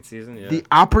upcoming season. Yeah. the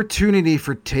opportunity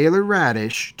for Taylor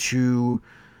Radish to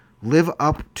live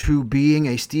up to being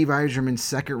a Steve Yzerman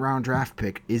second-round draft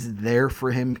pick is there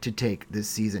for him to take this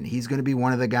season. He's going to be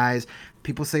one of the guys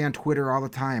people say on Twitter all the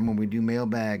time when we do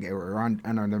mailbag or on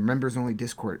the members-only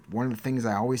Discord. One of the things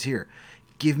I always hear,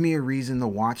 give me a reason to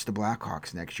watch the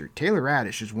Blackhawks next year. Taylor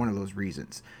Radish is one of those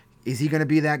reasons. Is he going to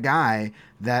be that guy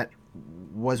that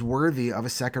was worthy of a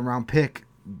second-round pick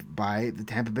by the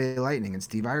Tampa Bay Lightning and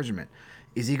Steve Yzerman?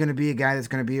 Is he going to be a guy that's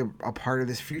going to be a part of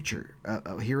this future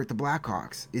here at the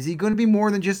Blackhawks? Is he going to be more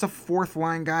than just a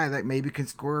fourth-line guy that maybe can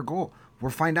score a goal?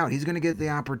 We'll find out. He's going to get the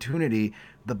opportunity,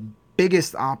 the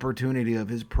biggest opportunity of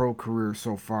his pro career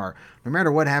so far. No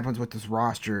matter what happens with this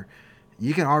roster,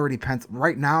 you can already pencil.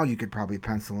 Right now, you could probably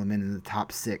pencil him in the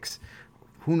top 6.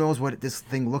 Who knows what this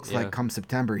thing looks like come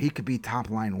September? He could be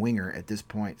top-line winger at this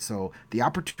point. So the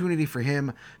opportunity for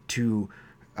him to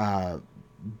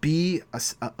be a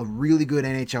really good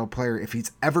NHL player, if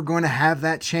he's ever going to have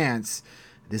that chance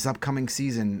this upcoming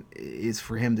season, is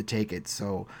for him to take it.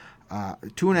 So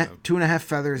 2.5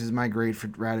 feathers is my grade for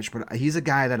Radish, but he's a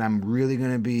guy that I'm really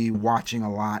going to be watching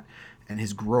a lot, and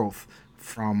his growth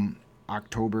from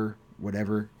October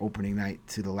whatever opening night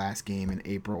to the last game in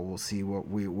April. We'll see where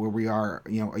we are,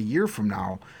 a year from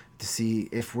now, to see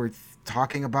if we're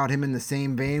talking about him in the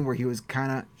same vein where he was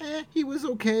kind of he was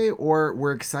okay, or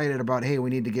we're excited about, hey,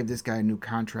 we need to give this guy a new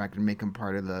contract and make him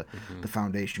part of the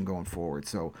foundation going forward.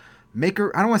 So I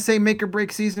don't want to say make or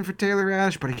break season for Taylor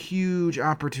Radish, but a huge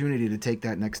opportunity to take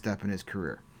that next step in his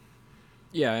career.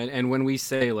 Yeah, and when we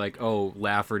say like, oh,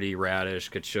 Lafferty,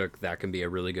 Radish, Tkachuk, that can be a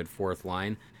really good fourth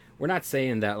line, we're not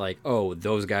saying that like, oh,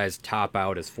 those guys top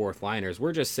out as fourth liners.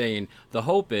 We're just saying the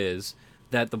hope is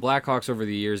that the Blackhawks over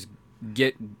the years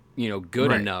get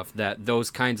good enough that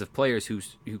those kinds of players who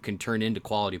can turn into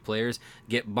quality players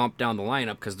get bumped down the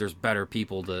lineup because there's better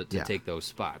people to take those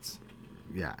spots.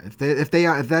 Yeah, if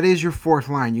that is your fourth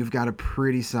line, you've got a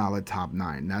pretty solid top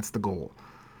 9. That's the goal.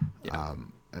 Yeah.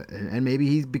 And maybe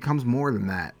he becomes more than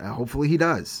that. Hopefully he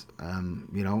does.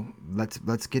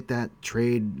 Let's get that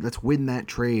trade. Let's win that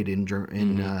trade in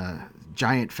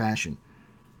giant fashion.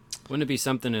 Wouldn't it be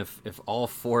something if all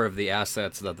 4 of the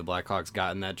assets that the Blackhawks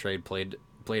got in that trade played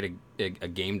a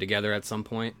game together at some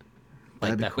point?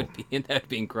 Like that'd be cool. That'd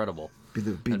be incredible. Be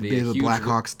the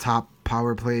Blackhawks' top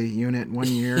power play unit one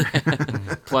year.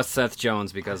 Plus Seth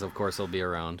Jones, because of course he'll be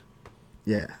around.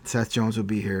 Yeah, Seth Jones will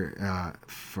be here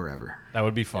forever. That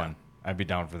would be fun. Yeah. I'd be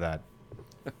down for that.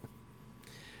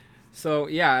 So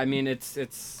yeah, I mean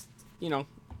it's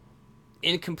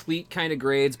incomplete kind of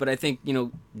grades, but I think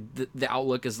the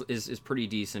outlook is pretty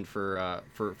decent for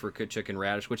Tkachuk and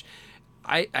Radish, which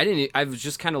I was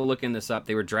just kind of looking this up.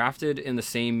 They were drafted in the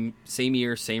same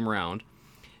year, same round.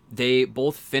 They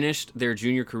both finished their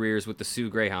junior careers with the Sioux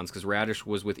Greyhounds, because Radish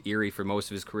was with Erie for most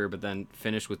of his career, but then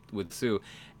finished with Sioux.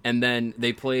 And then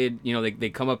they played, they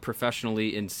come up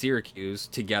professionally in Syracuse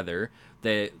together.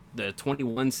 The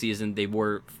 21 season, they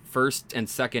were first and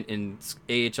second in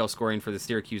AHL scoring for the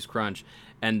Syracuse Crunch,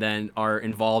 and then are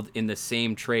involved in the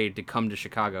same trade to come to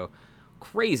Chicago.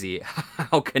 Crazy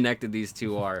how connected these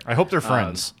two are. I hope they're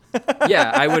friends.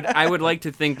 Yeah, I would like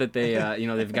to think that they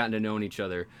they've gotten to know each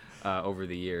other over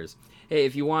the years. Hey,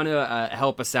 if you want to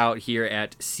help us out here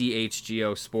at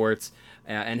CHGO Sports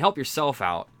and help yourself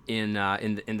out in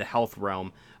the health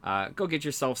realm, go get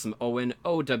yourself some OWYN.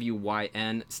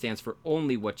 OWYN stands for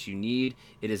Only What You Need.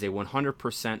 It is a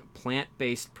 100%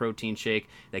 plant-based protein shake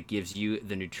that gives you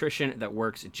the nutrition that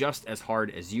works just as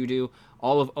hard as you do.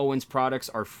 All of OWYN's products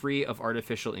are free of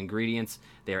artificial ingredients.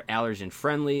 They are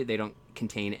allergen-friendly. They don't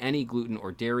contain any gluten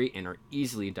or dairy and are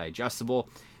easily digestible.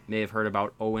 You may have heard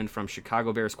about OWYN from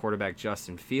Chicago Bears quarterback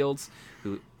Justin Fields,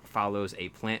 who follows a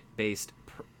plant-based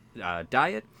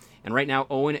diet. And right now,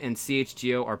 OWYN and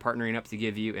CHGO are partnering up to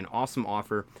give you an awesome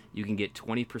offer. You can get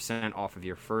 20% off of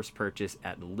your first purchase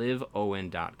at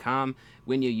liveowyn.com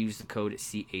when you use the code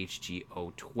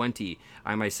CHGO20.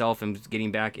 I myself am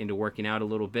getting back into working out a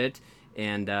little bit,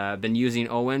 and been using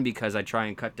OWYN because I try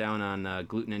and cut down on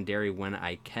gluten and dairy when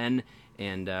I can.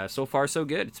 And so far, so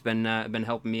good. It's been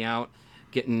helping me out,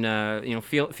 getting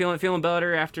feeling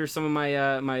better after some of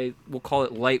my we'll call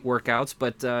it light workouts,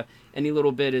 but any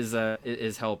little bit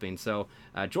is helping. So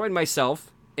join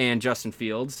myself and Justin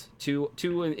Fields, two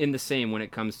in the same when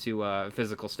it comes to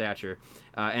physical stature,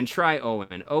 and try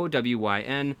OWYN.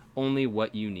 OWYN, only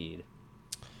what you need.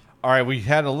 All right, we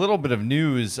had a little bit of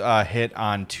news hit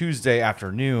on Tuesday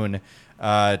afternoon.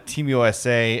 Team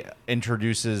USA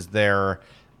introduces their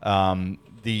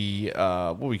the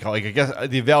what we call, like, I guess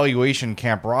the evaluation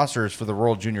camp rosters for the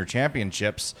World Junior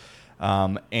Championships.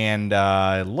 And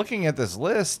looking at this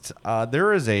list,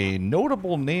 there is a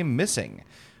notable name missing.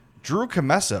 Drew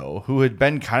Comesso, who had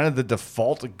been kind of the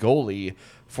default goalie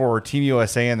for Team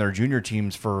USA and their junior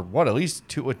teams for at least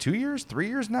 3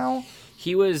 years now.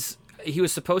 He was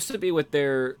supposed to be with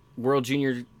their World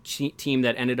Junior team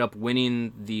that ended up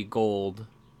winning the gold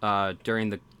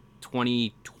during the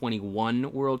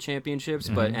 2021 World Championships,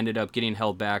 but ended up getting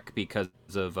held back because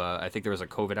of I think there was a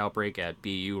COVID outbreak at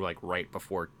BU like right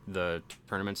before the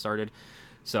tournament started.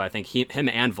 So I think him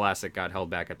and Vlasic got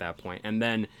held back at that point, and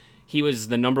then he was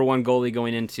the number one goalie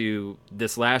going into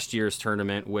this last year's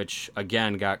tournament, which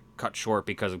again got cut short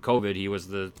because of COVID. He was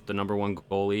the number one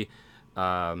goalie,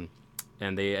 and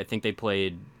I think they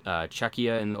played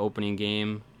Czechia in the opening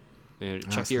game.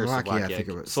 Czechia or Slovakia? I think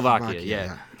it was Slovakia,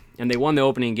 yeah. And they won the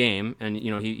opening game, and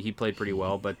he played pretty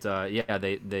well. But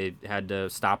they had to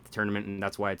stop the tournament, and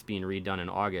that's why it's being redone in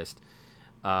August.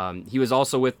 He was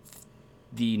also with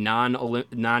the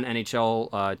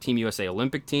non-NHL Team USA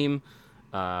Olympic team.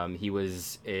 He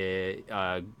was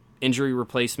a injury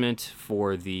replacement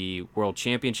for the World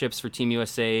Championships for Team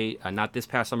USA, not this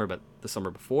past summer, but the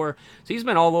summer before. So he's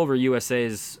been all over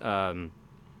USA's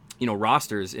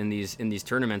rosters in these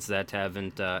tournaments that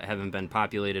haven't been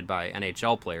populated by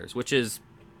NHL players, which is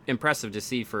impressive to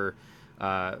see from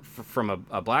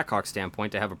a Blackhawks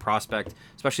standpoint, to have a prospect,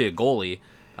 especially a goalie,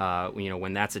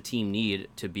 when that's a team need,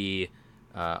 to be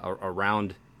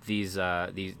around these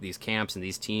camps and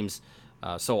these teams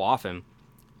so often.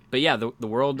 But yeah, the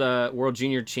World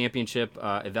Junior Championship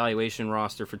evaluation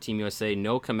roster for Team USA,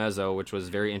 no Comesso, which was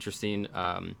very interesting.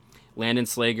 Landon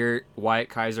Slager, Wyatt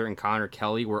Kaiser, and Connor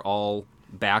Kelly were all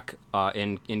back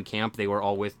in camp. They were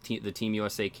all with the Team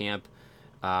USA camp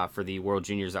for the World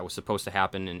Juniors that was supposed to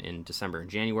happen in December and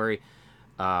January.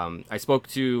 I spoke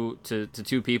to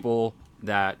two people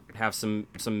that have some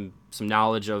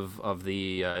knowledge of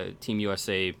the Team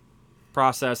USA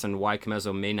process and why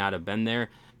Comesso may not have been there.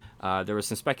 There was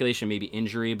some speculation, maybe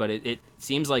injury, but it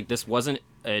seems like this wasn't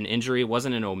an injury, it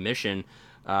wasn't an omission.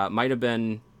 Might have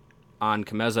been on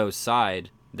Comesso's side,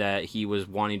 that he was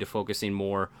wanting to focusing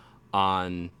more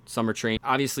on summer training.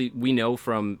 Obviously, we know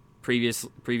from previous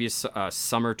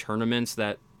summer tournaments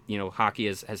that hockey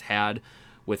has had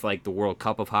with like the World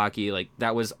Cup of Hockey, like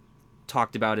that was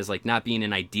talked about as like not being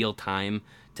an ideal time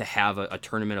to have a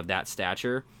tournament of that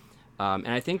stature. And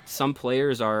I think some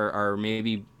players are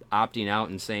maybe opting out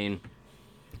and saying,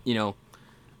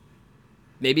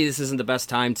 maybe this isn't the best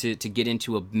time to get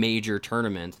into a major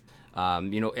tournament.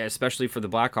 Especially for the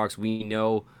Blackhawks, we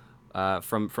know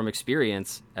from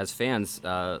experience as fans,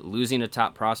 losing a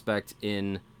top prospect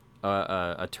in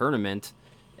a tournament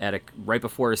right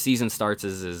before a season starts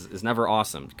is never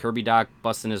awesome. Kirby Dach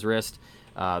busting his wrist.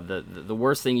 The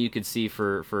worst thing you could see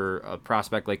for a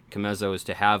prospect like Comesso is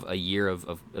to have a year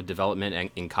of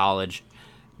development in college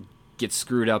get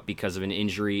screwed up because of an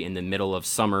injury in the middle of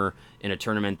summer in a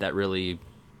tournament that really,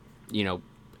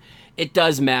 it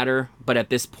does matter, but at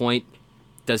this point,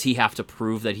 does he have to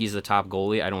prove that he's the top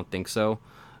goalie? I don't think so.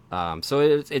 So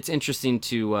it's interesting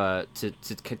to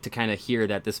kind of hear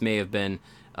that this may have been,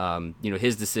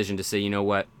 his decision to say, you know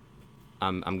what,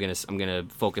 I'm gonna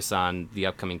focus on the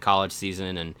upcoming college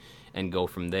season and go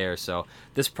from there. So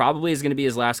this probably is going to be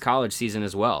his last college season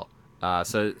as well.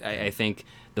 So I think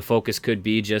the focus could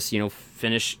be just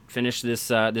finish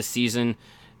this season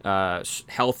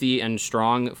healthy and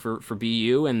strong for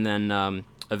BU, and then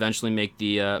eventually make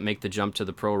the jump to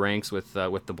the pro ranks with the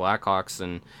Blackhawks,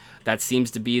 and that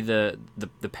seems to be the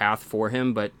path for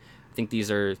him. But I think these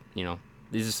are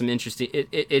some interesting.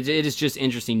 It is just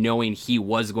interesting knowing he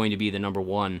was going to be the number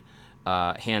one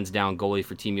hands down goalie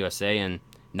for Team USA and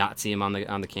not see him on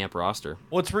the camp roster.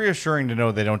 Well, it's reassuring to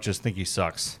know they don't just think he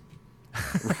sucks.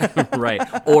 Right,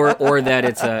 or that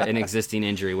it's an existing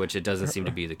injury, which it doesn't seem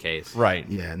to be the case. Right.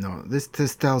 Yeah, no,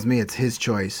 this tells me it's his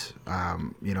choice.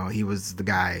 He was the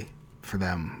guy for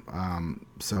them.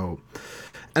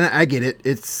 And I get it.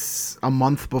 It's a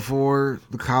month before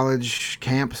the college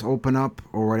camps open up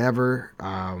or whatever.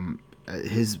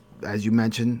 As you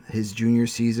mentioned, his junior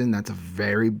season, that's a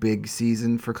very big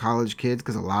season for college kids,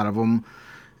 because a lot of them,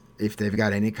 if they've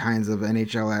got any kinds of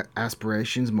NHL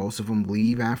aspirations, most of them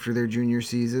leave after their junior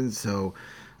season. So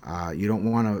you don't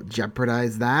want to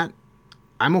jeopardize that.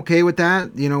 I'm okay with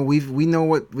that. We know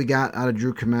what we got out of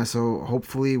Drew Comesso.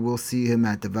 Hopefully we'll see him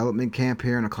at development camp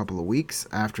here in a couple of weeks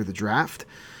after the draft.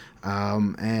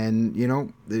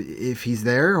 And, if he's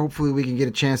there, hopefully we can get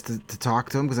a chance to talk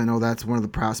to him, because I know that's one of the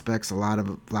prospects a lot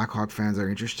of Blackhawk fans are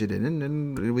interested in,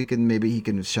 and maybe he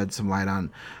can shed some light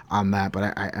on that.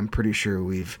 But I'm pretty sure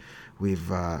we've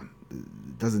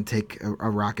doesn't take a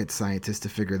rocket scientist to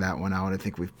figure that one out. I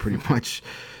think we've pretty much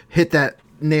hit that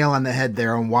nail on the head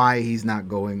there on why he's not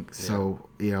going. So,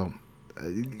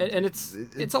 and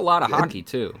it's a lot of hockey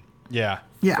too. Yeah.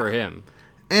 For him.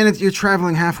 And you're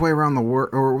traveling halfway around the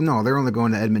world, or no, they're only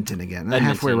going to Edmonton again.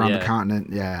 Halfway around the continent,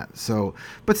 yeah. So,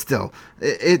 but still,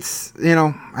 it's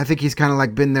I think he's kind of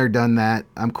like been there, done that.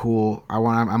 I'm cool. I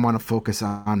want to focus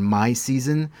on my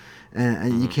season,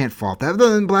 and you can't fault that.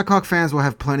 The Blackhawk fans will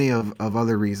have plenty of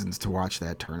other reasons to watch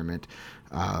that tournament.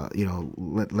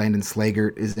 Landon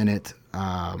Slagert is in it.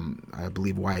 I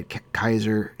believe Wyatt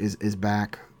Kaiser is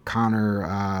back.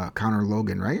 Connor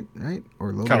Logan, right?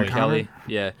 Or Logan Connor Kelly,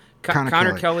 yeah.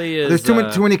 Connor Kelly is. There's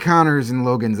too many Connors and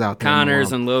Logans out there.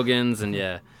 Connors and Logans and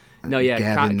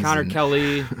Connor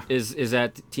Kelly is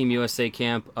at Team USA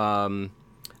camp. I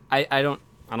don't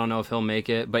know if he'll make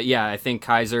it, but yeah, I think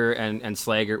Kaiser and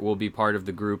Slagert will be part of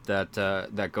the group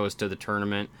that goes to the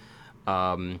tournament.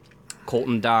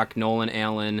 Colton Dock, Nolan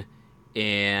Allen,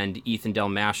 and Ethan Del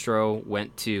Mastro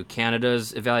went to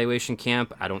Canada's evaluation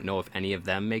camp. I don't know if any of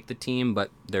them make the team, but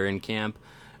they're in camp.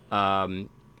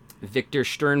 Victor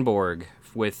Sternborg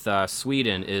with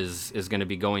Sweden is going to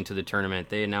be going to the tournament.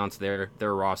 They announced their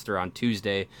roster on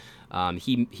Tuesday.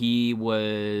 He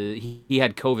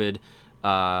had COVID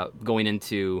going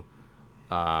into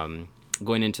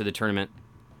the tournament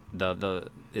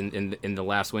in the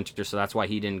last winter, so that's why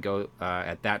he didn't go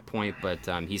at that point. But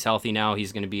he's healthy now.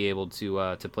 He's going to be able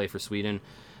to play for Sweden.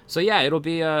 So yeah, it'll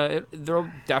be there'll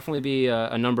definitely be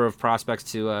a number of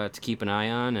prospects to keep an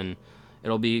eye on, and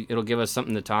it'll give us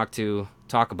something to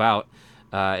talk about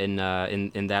in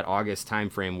that August time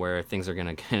frame where things are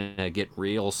going to get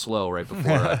real slow right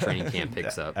before training camp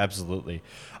picks up. Absolutely.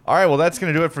 All right, well, that's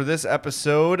going to do it for this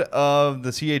episode of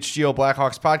the CHGO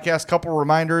Blackhawks podcast. Couple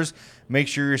reminders. Make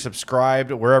sure you're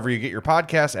subscribed wherever you get your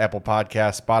podcasts, Apple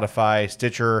Podcasts, Spotify,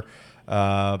 Stitcher,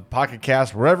 Pocket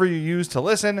Cast, wherever you use to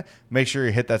listen. Make sure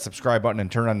you hit that subscribe button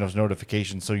and turn on those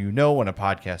notifications so you know when a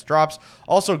podcast drops.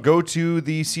 Also, go to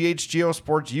the CHGO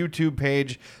Sports YouTube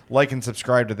page, like and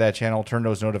subscribe to that channel, turn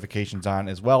those notifications on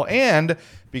as well, and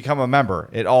become a member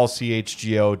at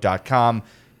allchgo.com.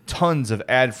 Tons of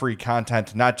ad-free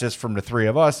content, not just from the three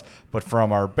of us, but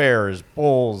from our Bears,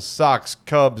 Bulls, Sox,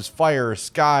 Cubs, Fire,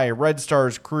 Sky, Red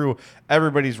Stars crew.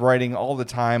 Everybody's writing all the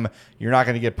time. You're not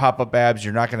going to get pop-up ads.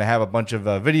 You're not going to have a bunch of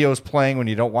videos playing when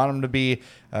you don't want them to be.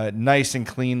 Nice and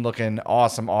clean looking,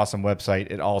 awesome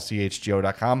website at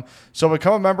allchgo.com. So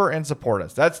become a member and support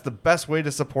us. That's the best way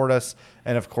to support us.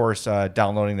 And of course,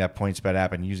 downloading that PointsBet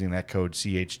app and using that code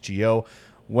CHGO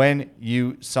when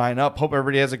you sign up. Hope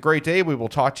everybody has a great day. We will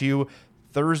talk to you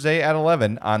Thursday at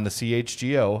 11 on the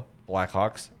CHGO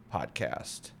Blackhawks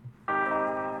podcast.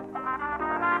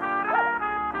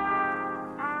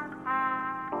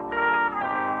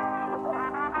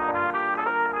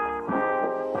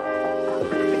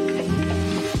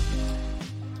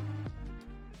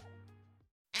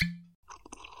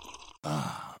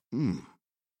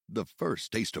 The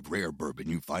first taste of rare bourbon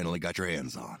you finally got your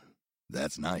hands on.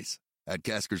 That's nice. At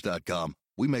Caskers.com,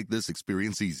 we make this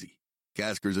experience easy.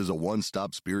 Caskers is a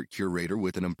one-stop spirit curator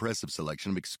with an impressive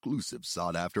selection of exclusive,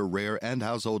 sought-after, rare, and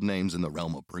household names in the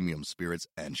realm of premium spirits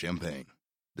and champagne.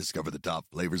 Discover the top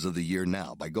flavors of the year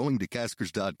now by going to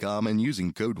Caskers.com and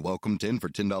using code WELCOME10 for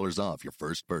 $10 off your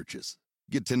first purchase.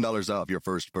 Get $10 off your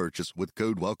first purchase with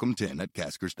code WELCOME10 at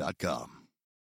Caskers.com.